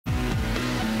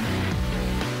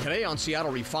Today on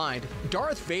Seattle Refined,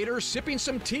 Darth Vader sipping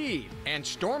some tea and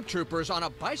stormtroopers on a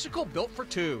bicycle built for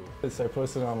two. I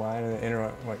posted online and the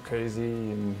internet went crazy,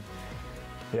 and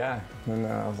yeah, and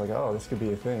I was like, oh, this could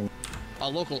be a thing. A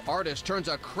local artist turns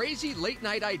a crazy late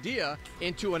night idea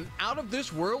into an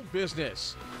out-of-this-world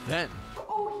business. Then,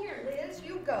 oh, here, Liz,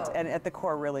 you go. And at the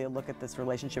core, really a look at this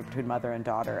relationship between mother and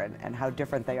daughter and how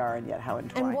different they are and yet how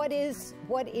entwined. And what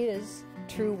is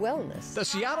true wellness? the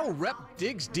Seattle rep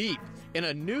digs deep in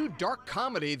a new dark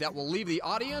comedy that will leave the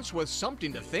audience with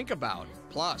something to think about.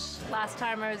 Plus, last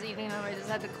time I was eating them, I just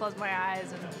had to close my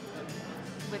eyes, and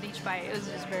with each bite, it was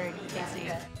just very tasty.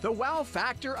 the wow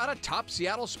factor at a top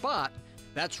Seattle spot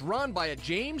that's run by a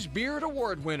James Beard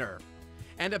Award winner.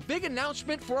 And a big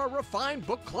announcement for our Refined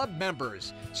Book Club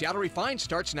members. Seattle Refined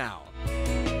starts now.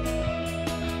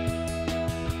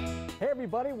 Hey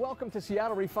everybody, welcome to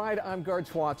Seattle Refined. I'm Gard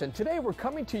Swanson. Today we're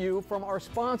coming to you from our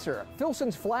sponsor,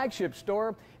 Filson's flagship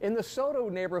store in the Soto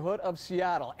neighborhood of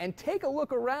Seattle. And take a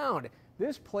look around.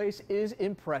 This place is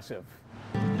impressive.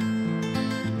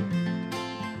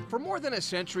 For more than a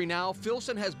century now,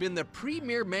 Filson has been the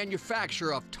premier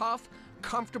manufacturer of tough,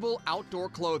 comfortable outdoor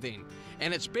clothing.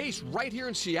 And it's based right here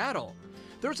in Seattle.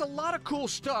 There's a lot of cool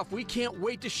stuff we can't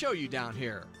wait to show you down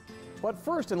here. But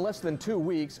first, in less than 2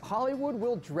 weeks, Hollywood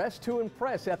will dress to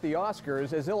impress at the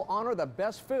Oscars as they'll honor the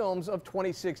best films of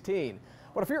 2016.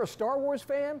 But if you're a Star Wars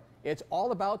fan, it's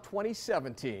all about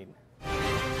 2017.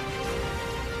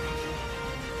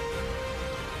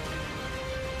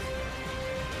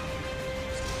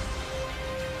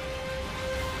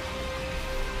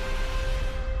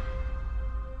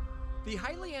 The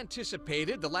highly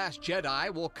anticipated The Last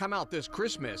Jedi will come out this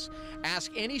Christmas.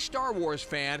 Ask any Star Wars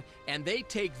fan, and they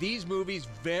take these movies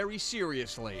very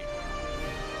seriously.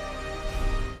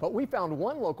 But we found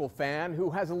one local fan who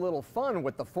has a little fun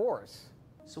with the Force.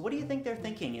 So what do you think they're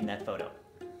thinking in that photo?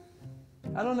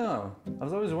 I don't know. I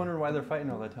was always wondering why they're fighting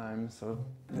all the time, so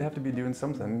they have to be doing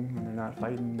something when they're not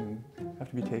fighting, and have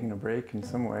to be taking a break in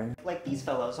some way. Like these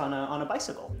fellows on a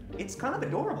bicycle. It's kind of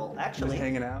adorable, actually. Just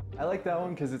hanging out. I like that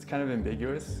one because it's kind of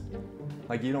ambiguous.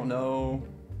 Like, you don't know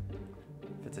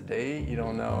if it's a date, you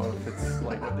don't know if it's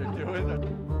like what they're doing.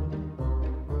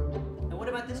 And what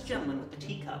about this gentleman with the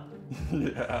teacup?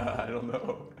 Yeah, I don't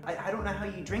know. I don't know how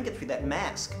you drink it through that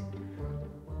mask.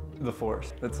 The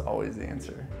Force. That's always the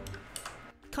answer.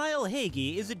 Kyle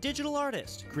Hagee is a digital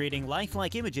artist, creating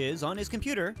lifelike images on his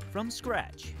computer from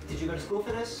scratch. Did you go to school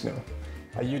for this? No.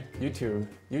 YouTube.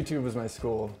 YouTube was my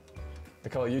school. I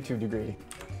call it YouTube degree.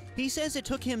 He says it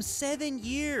took him 7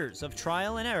 years of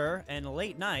trial and error and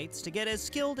late nights to get as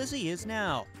skilled as he is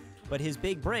now. But his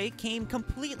big break came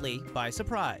completely by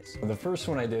surprise. The first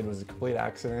one I did was a complete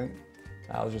accident.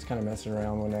 I was just kind of messing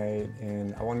around one night,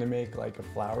 and I wanted to make like a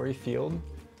flowery field.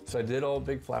 So I did all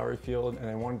big flowery field, and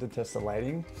I wanted to test the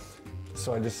lighting.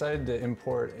 So I decided to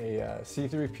import a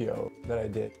C3PO that I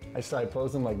did. I started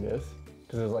posing like this,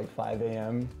 because it was like 5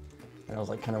 a.m. and I was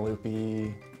like kind of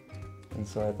loopy. And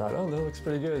so I thought, oh, that looks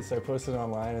pretty good. So I posted it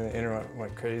online, and the internet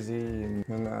went crazy. And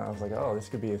then I was like, oh, this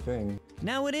could be a thing.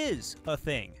 Now it is a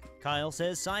thing. Kyle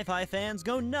says sci-fi fans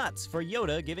go nuts for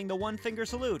Yoda giving the one-finger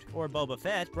salute or Boba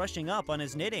Fett brushing up on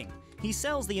his knitting. He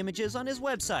sells the images on his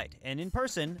website and in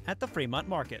person at the Fremont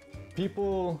Market.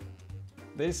 People,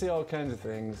 they say all kinds of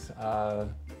things.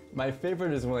 My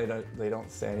favorite is when they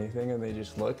don't say anything and they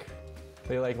just look.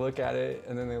 They like look at it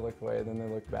and then they look away, then they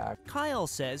look back. Kyle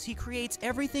says he creates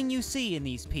everything you see in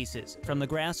these pieces, from the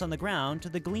grass on the ground to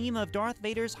the gleam of Darth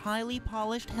Vader's highly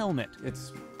polished helmet.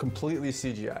 It's completely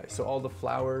CGI. So all the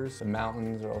flowers, the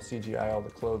mountains are all CGI, all the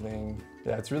clothing.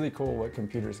 Yeah, it's really cool what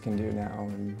computers can do now,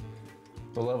 and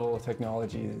the level of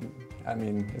technology, I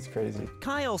mean, it's crazy.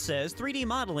 Kyle says 3D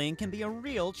modeling can be a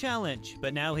real challenge,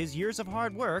 but now his years of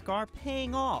hard work are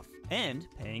paying off and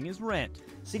paying his rent.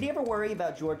 So do you ever worry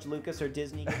about George Lucas or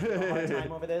Disney giving you a hard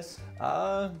time over this?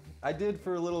 I did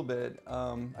for a little bit.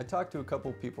 I talked to a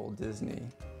couple people at Disney,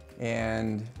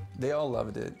 and they all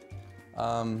loved it.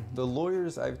 The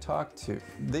lawyers I've talked to,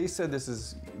 they said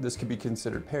this could be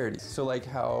considered parody. So like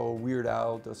how Weird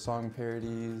Al does song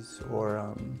parodies,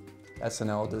 or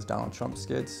SNL does Donald Trump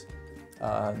skits.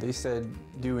 They said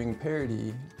doing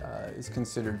parody is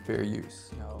considered fair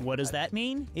use. What does that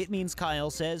mean? It means Kyle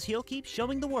says he'll keep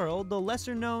showing the world the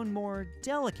lesser-known, more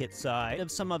delicate side of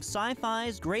some of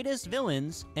sci-fi's greatest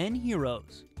villains and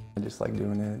heroes. I just like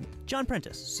doing it. John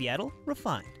Prentice, Seattle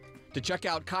Refined. To check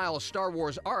out Kyle's Star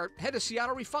Wars art, head to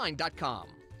SeattleRefined.com.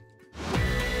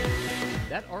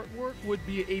 That artwork would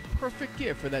be a perfect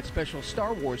gift for that special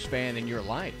Star Wars fan in your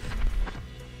life.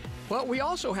 But we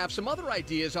also have some other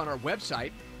ideas on our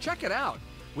website. Check it out.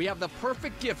 we have the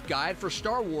perfect gift guide for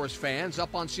Star Wars fans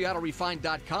up on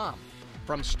SeattleRefined.com.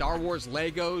 From Star Wars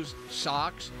Legos,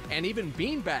 socks, and even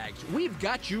beanbags, we've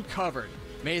got you covered.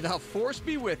 May the Force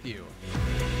be with you.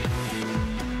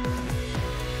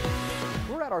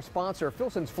 We're at our sponsor,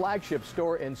 Filson's flagship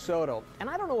store in Soto. And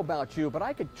I don't know about you, but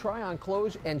I could try on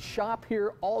clothes and shop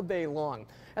here all day long.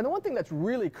 And the one thing that's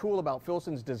really cool about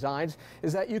Filson's designs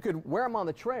is that you could wear them on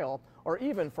the trail or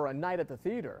even for a night at the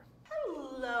theater.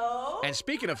 Hello. And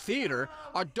speaking of theater,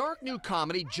 a dark new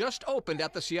comedy just opened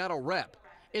at the Seattle Rep.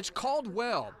 It's called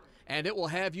Well, and it will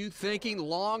have you thinking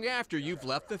long after you've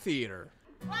left the theater.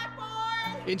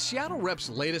 Blackboard. In Seattle Rep's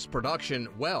latest production,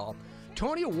 Well,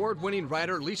 Tony Award-winning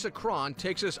writer Lisa Cron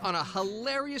takes us on a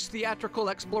hilarious theatrical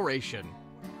exploration.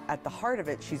 At the heart of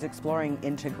it, she's exploring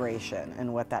integration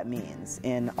and what that means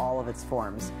in all of its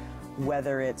forms,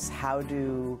 whether it's how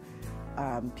do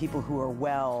people who are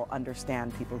well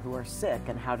understand people who are sick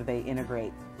and how do they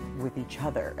integrate with each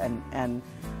other.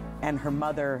 And her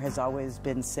mother has always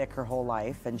been sick her whole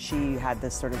life, and she had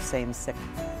this sort of same sick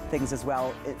things as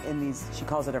well. In these, she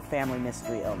calls it a family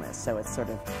mystery illness. So it's sort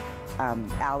of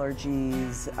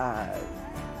allergies,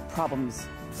 problems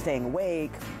staying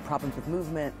awake, problems with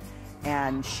movement,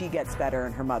 and she gets better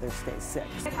and her mother stays sick.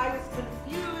 I was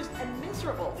confused and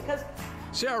miserable because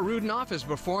Sarah Rudinoff has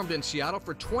performed in Seattle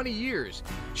for 20 years.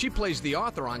 She plays the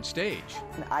author on stage.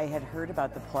 I had heard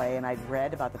about the play and I'd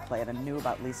read about the play and I knew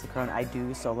about Lisa Cron. I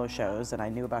do solo shows and I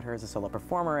knew about her as a solo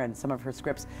performer and some of her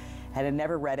scripts. I had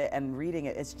never read it, and reading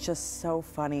it, it's just so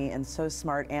funny and so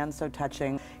smart and so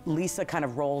touching. Lisa kind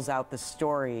of rolls out the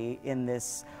story in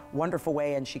this wonderful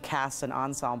way, and she casts an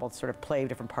ensemble to sort of play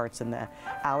different parts in the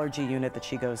allergy unit that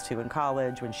she goes to in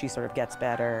college when she sort of gets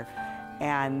better.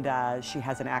 And she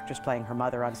has an actress playing her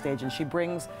mother on stage, and she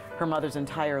brings her mother's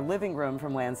entire living room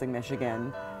from Lansing,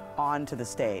 Michigan, onto the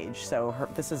stage. So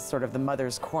this is sort of the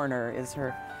mother's corner, is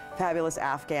her fabulous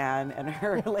Afghan and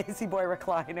her lazy boy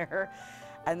recliner.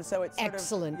 And so it's sort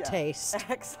Excellent of, taste.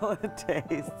 Excellent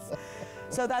taste.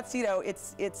 So that's, you know,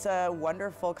 it's a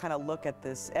wonderful kind of look at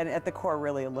this, and at the core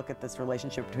really a look at this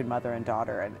relationship between mother and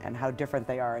daughter and how different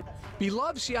they are.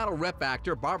 Beloved Seattle Rep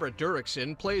actor Barbara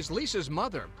Derrickson plays Lisa's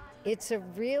mother. It's a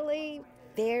really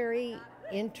very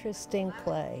interesting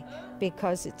play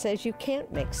because it says you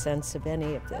can't make sense of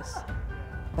any of this,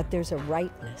 but there's a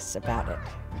rightness about it,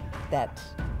 that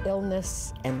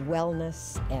illness and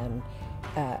wellness and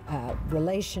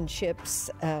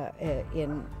relationships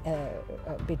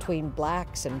between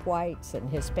blacks and whites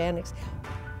and Hispanics,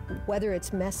 whether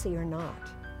it's messy or not,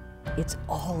 it's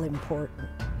all important.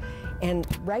 And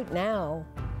right now,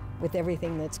 with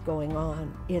everything that's going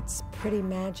on, it's pretty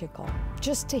magical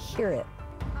just to hear it.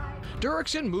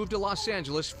 Derrickson moved to Los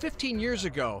Angeles 15 years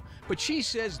ago, but she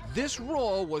says this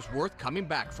role was worth coming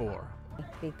back for.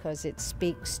 Because it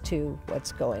speaks to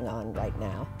what's going on right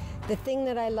now. The thing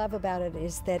that I love about it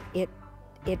is that it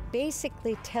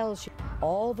basically tells you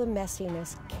all the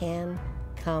messiness can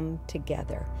come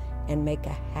together and make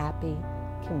a happy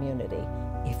community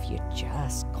if you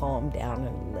just calm down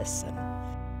and listen.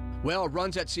 Well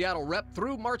runs at Seattle Rep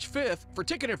through March 5th. For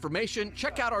ticket information,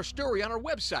 check out our story on our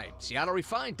website,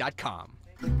 SeattleRefined.com.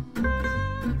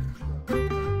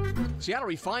 Seattle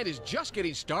Refined is just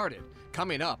getting started.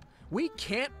 Coming up, we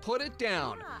can't put it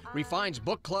down. Refined's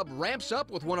book club ramps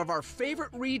up with one of our favorite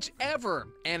reads ever,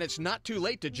 and it's not too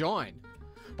late to join.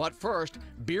 But first,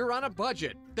 beer on a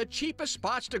budget, the cheapest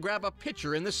spots to grab a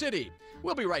pitcher in the city.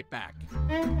 We'll be right back.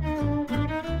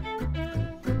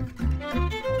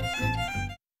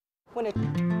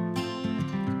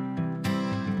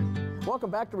 Welcome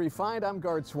back to Refined. I'm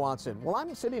Gard Swanson. Well,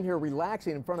 I'm sitting here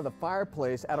relaxing in front of the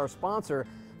fireplace at our sponsor,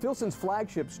 Filson's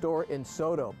flagship store in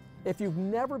Soto. If you've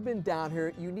never been down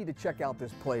here, you need to check out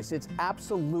this place. It's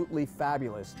absolutely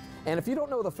fabulous. And if you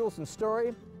don't know the Filson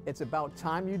story, it's about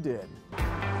time you did.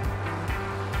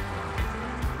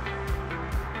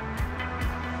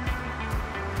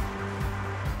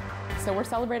 So we're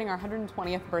celebrating our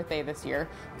 120th birthday this year.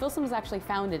 Filson was actually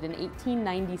founded in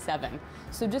 1897,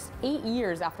 so just 8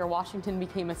 years after Washington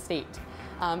became a state.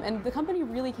 And the company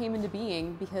really came into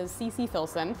being because C.C.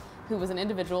 Filson, who was an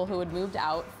individual who had moved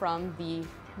out from the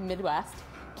Midwest,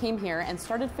 came here and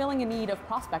started filling a need of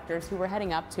prospectors who were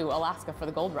heading up to Alaska for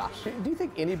the gold rush. Do you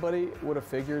think anybody would have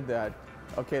figured that,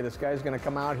 okay, this guy's going to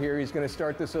come out here, he's going to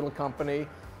start this little company,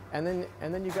 and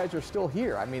then you guys are still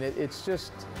here? I mean, it's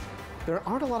just... There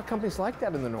aren't a lot of companies like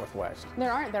that in the Northwest.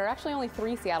 There aren't. There are actually only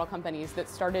 3 Seattle companies that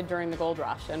started during the gold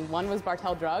rush, and one was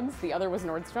Bartell Drugs, the other was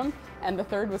Nordstrom, and the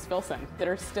third was Filson, that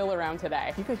are still around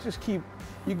today. You guys just keep,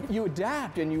 you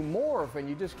adapt and you morph and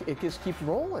it just keeps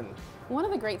rolling. One of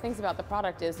the great things about the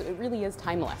product is it really is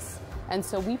timeless. And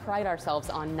so we pride ourselves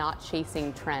on not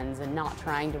chasing trends and not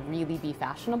trying to really be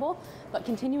fashionable, but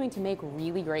continuing to make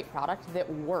really great product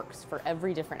that works for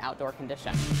every different outdoor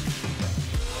condition.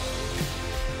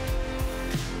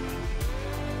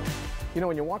 You know,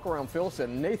 when you walk around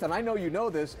Filson, Nathan, I know you know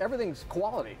this, everything's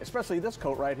quality, especially this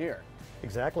coat right here.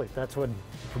 Exactly. That's what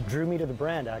drew me to the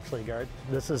brand, actually, Gart.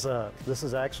 This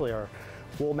is actually our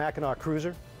wool Mackinac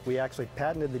Cruiser. We actually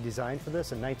patented the design for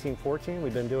this in 1914.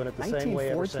 We've been doing it the same way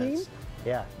ever since.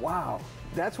 Yeah. Wow.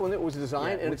 That's when it was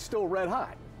designed, and it's still red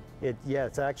hot. Yeah,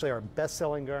 it's actually our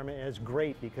best-selling garment, and it's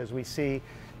great because we see,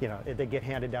 you know, they get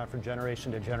handed down from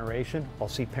generation to generation. I'll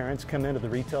see parents come into the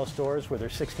retail stores with their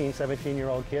 16,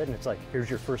 17-year-old kid, and it's like,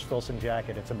 here's your first Filson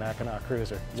jacket. It's a Mackinac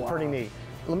Cruiser. It's pretty neat.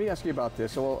 Let me ask you about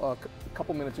this. So a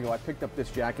couple minutes ago, I picked up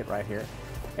this jacket right here,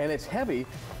 and it's heavy,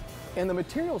 and the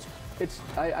materials,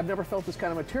 I've never felt this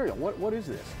kind of material. What is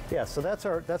this? Yeah, so that's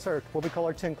our what we call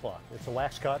our tin cloth. It's a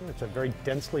wax cotton. It's a very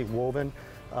densely woven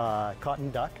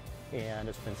cotton duck, and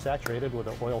it's been saturated with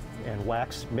an oil and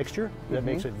wax mixture that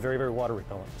makes it very, very water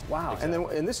repellent. Wow,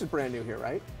 exactly. And this is brand new here,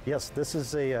 right? Yes, this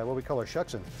is a what we call our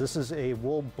shucksin. This is a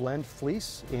wool blend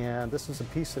fleece, and this is a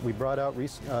piece that we brought out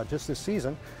just this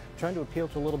season, trying to appeal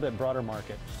to a little bit broader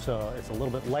market. So it's a little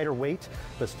bit lighter weight,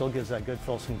 but still gives that good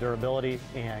Filson durability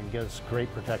and gives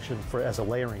great protection as a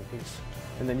layering piece.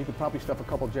 And then you could probably stuff a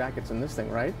couple jackets in this thing,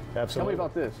 right? Absolutely. Tell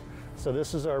me about this. So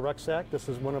this is our rucksack. This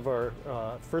is one of our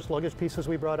first luggage pieces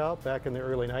we brought out back in the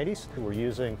early 90s. We're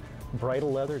using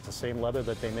bridle leather. It's the same leather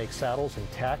that they make saddles and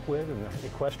tack with in the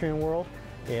equestrian world.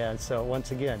 And so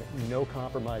once again, no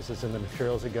compromises in the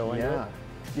materials that go into it. Yeah,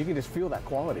 you can just feel that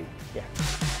quality. Yeah.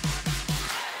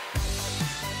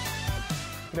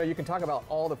 You know, you can talk about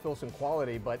all the Filson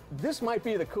quality, but this might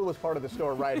be the coolest part of the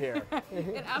store right here.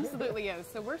 It absolutely is.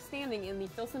 So we're standing in the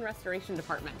Filson Restoration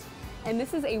Department, and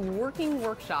this is a working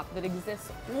workshop that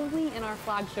exists only in our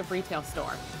flagship retail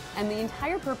store. And the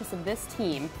entire purpose of this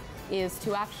team is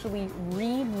to actually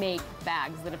remake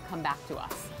bags that have come back to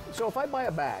us. So if I buy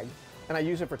a bag and I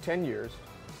use it for 10 years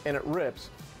and it rips,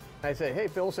 I say, hey,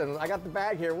 Filson, I got the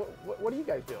bag here. What do you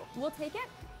guys do? We'll take it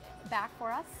back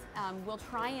for us. We'll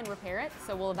try and repair it.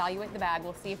 So we'll evaluate the bag.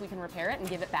 We'll see if we can repair it and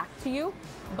give it back to you.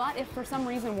 But if for some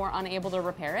reason we're unable to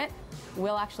repair it,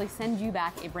 we'll actually send you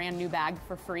back a brand new bag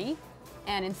for free.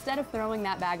 And instead of throwing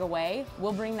that bag away,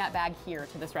 we'll bring that bag here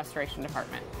to this restoration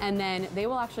department. And then they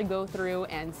will actually go through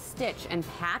and stitch and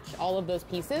patch all of those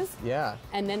pieces. Yeah.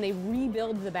 And then they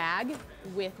rebuild the bag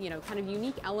with, you know, kind of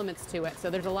unique elements to it.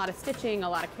 So there's a lot of stitching, a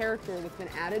lot of character that's been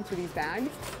added to these bags.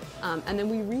 And then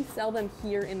we resell them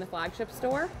here in the flagship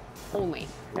store only,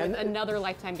 with another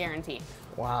lifetime guarantee.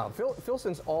 Wow.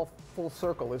 Filson's all full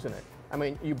circle, isn't it? I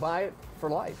mean, you buy it for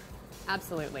life.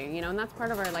 Absolutely, you know, and that's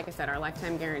part of our, like I said, our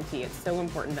lifetime guarantee. It's so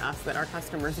important to us that our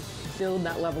customers build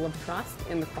that level of trust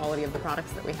in the quality of the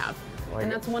products that we have.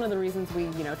 And that's one of the reasons we,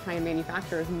 you know, try and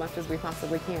manufacture as much as we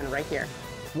possibly can right here.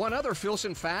 One other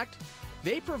Filson fact,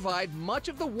 they provide much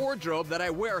of the wardrobe that I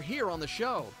wear here on the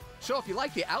show. So if you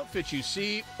like the outfits you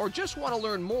see or just want to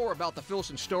learn more about the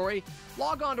Filson story,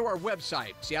 log on to our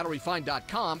website,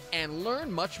 SeattleRefined.com, and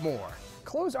learn much more.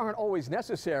 Clothes aren't always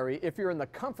necessary if you're in the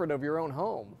comfort of your own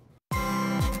home.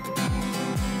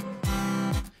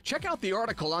 Check out the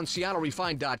article on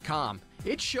SeattleRefined.com.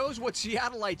 It shows what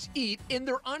Seattleites eat in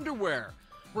their underwear.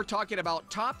 We're talking about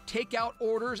top takeout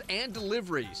orders and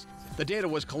deliveries. The data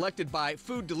was collected by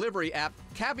food delivery app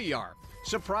Caviar.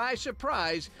 Surprise,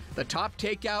 surprise, the top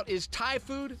takeout is Thai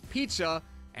food, pizza,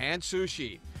 and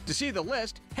sushi. To see the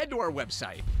list, head to our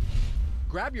website.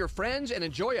 Grab your friends and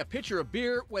enjoy a pitcher of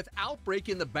beer without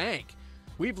breaking the bank.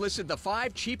 We've listed the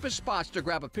 5 cheapest spots to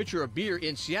grab a pitcher of beer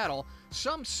in Seattle.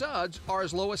 Some suds are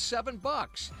as low as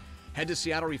 $7. Head to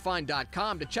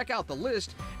SeattleRefined.com to check out the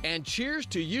list, and cheers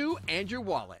to you and your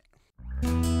wallet.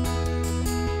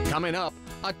 Coming up,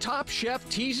 a top chef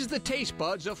teases the taste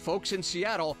buds of folks in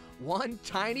Seattle one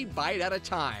tiny bite at a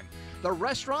time. The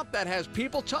restaurant that has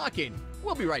people talking.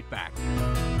 We'll be right back.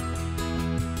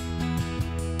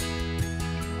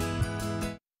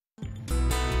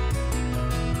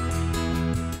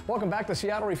 Welcome back to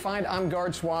Seattle Refined. I'm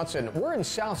Gard Swanson. We're in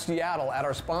South Seattle at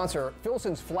our sponsor,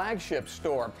 Filson's flagship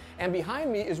store. And behind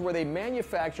me is where they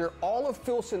manufacture all of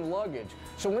Filson luggage.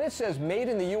 So when it says made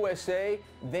in the USA,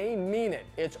 they mean it.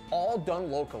 It's all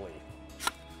done locally.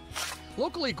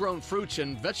 Locally grown fruits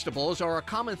and vegetables are a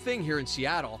common thing here in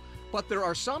Seattle, but there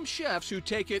are some chefs who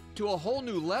take it to a whole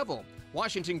new level.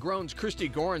 Washington-grown's Christy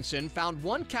Goranson found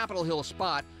one Capitol Hill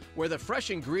spot where the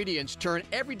fresh ingredients turn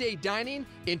everyday dining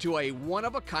into a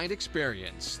one-of-a-kind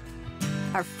experience.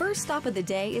 Our first stop of the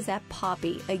day is at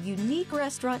Poppy, a unique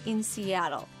restaurant in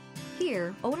Seattle.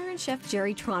 Here, owner and chef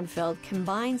Jerry Tronfeld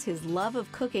combines his love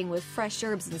of cooking with fresh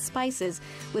herbs and spices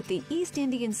with the East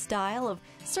Indian style of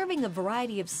serving a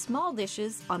variety of small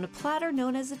dishes on a platter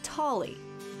known as a thali.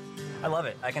 I love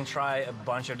it. I can try a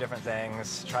bunch of different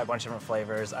things, try a bunch of different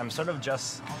flavors. I'm sort of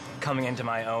just coming into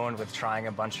my own with trying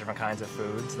a bunch of different kinds of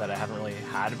foods that I haven't really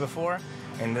had before,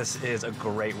 and this is a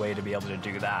great way to be able to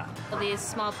do that. These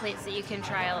small plates that you can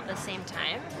try all at the same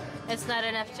time. It's not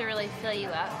enough to really fill you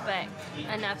up, but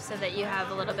enough so that you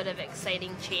have a little bit of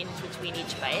exciting change between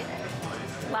each bite.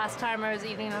 Last time I was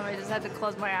eating them, I just had to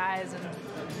close my eyes, and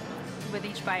with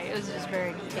each bite, it was just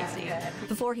very tasty.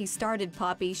 Before he started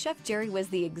Poppy, Chef Jerry was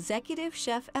the executive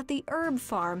chef at the Herb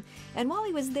Farm, and while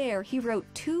he was there, he wrote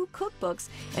 2 cookbooks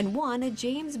and won a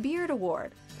James Beard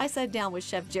Award. I sat down with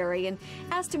Chef Jerry and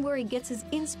asked him where he gets his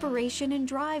inspiration and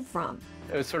drive from.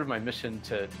 It was sort of my mission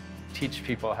to teach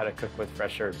people how to cook with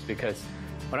fresh herbs, because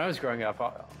when I was growing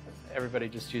up, everybody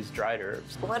just used dried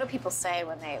herbs. What do people say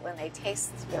when they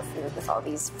taste your food with all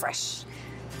these fresh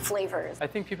flavors? I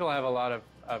think people have a lot of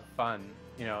fun,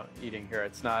 you know, eating here.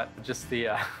 It's not just the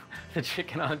the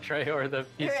chicken entree or the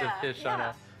piece of fish on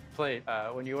a plate.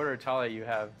 When you order thali, you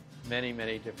have many,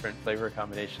 many different flavor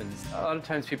combinations. A lot of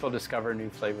times people discover new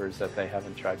flavors that they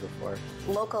haven't tried before.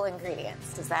 Local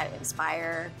ingredients, does that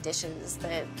inspire dishes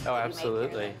that Oh, that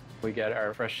absolutely. you make? We get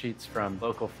our fresh sheets from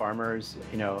local farmers.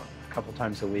 You know, a couple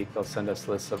times a week they'll send us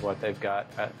lists of what they've got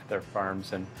at their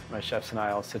farms, and my chefs and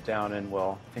I will sit down and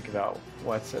we'll think about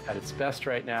what's at its best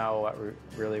right now, what we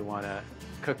really want to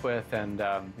cook with, and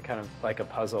kind of like a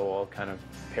puzzle, we'll kind of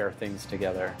pair things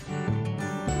together.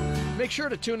 Make sure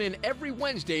to tune in every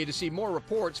Wednesday to see more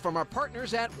reports from our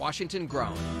partners at Washington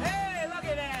Grown. Hey, look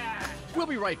at that! We'll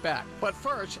be right back, but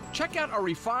first, check out our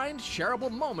refined,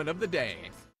 shareable moment of the day.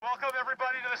 Welcome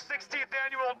everybody to the 16th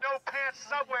annual No Pants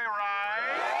Subway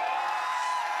Ride.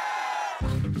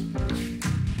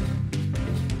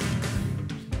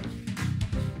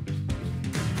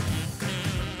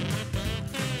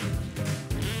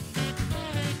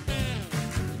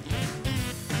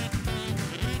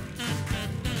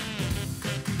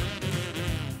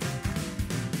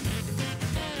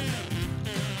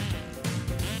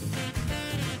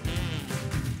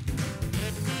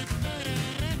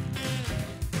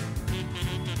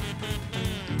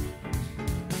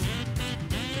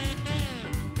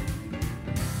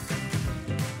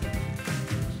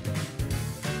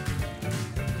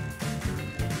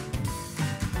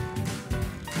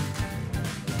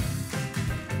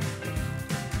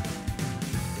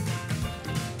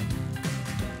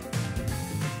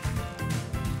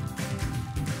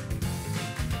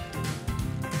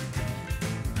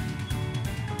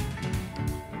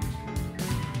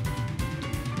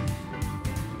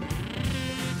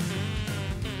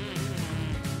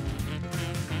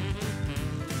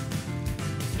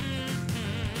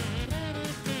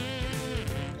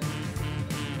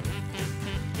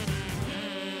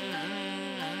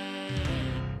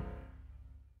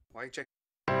 Check.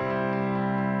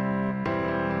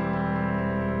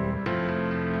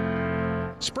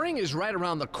 Spring is right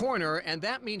around the corner, and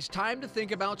that means time to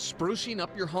think about sprucing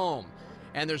up your home.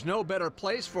 And there's no better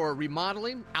place for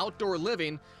remodeling, outdoor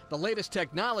living, the latest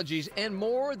technologies, and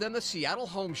more than the Seattle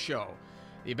Home Show.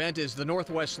 The event is the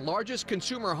Northwest's largest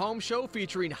consumer home show,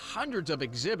 featuring hundreds of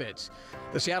exhibits.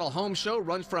 The Seattle Home Show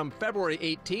runs from February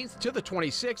 18th to the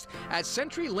 26th at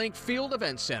CenturyLink Field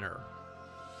Event Center.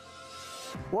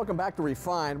 Welcome back to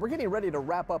Refined. We're getting ready to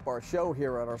wrap up our show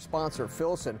here at our sponsor,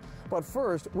 Filson. But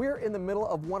first, we're in the middle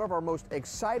of one of our most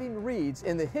exciting reads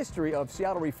in the history of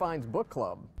Seattle Refined's book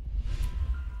club.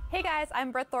 Hey guys,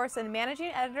 I'm Britt Thorson,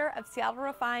 managing editor of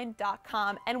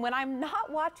SeattleRefined.com, and when I'm not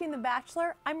watching The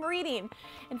Bachelor, I'm reading.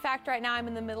 In fact, right now I'm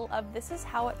in the middle of This Is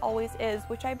How It Always Is,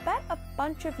 which I bet a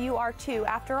bunch of you are too.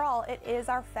 After all, it is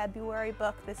our February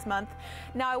book this month.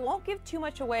 Now, I won't give too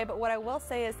much away, but what I will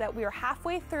say is that we are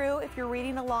halfway through if you're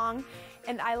reading along,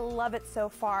 and I love it so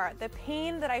far. The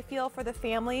pain that I feel for the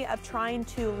family of trying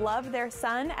to love their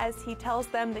son as he tells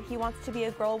them that he wants to be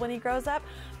a girl when he grows up,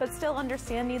 but still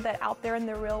understanding that out there in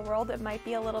the real world it might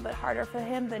be a little bit harder for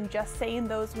him than just saying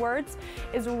those words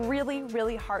is really,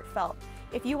 really heartfelt.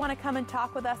 If you want to come and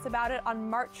talk with us about it on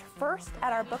March 1st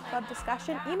at our book club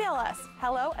discussion, email us,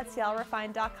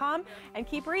 hello@SeattleRefined.com, and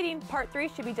keep reading. Part 3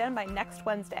 should be done by next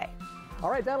Wednesday. All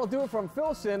right, that'll do it from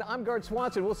Filson. I'm Gart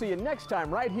Swanson. We'll see you next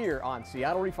time right here on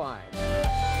Seattle Refined.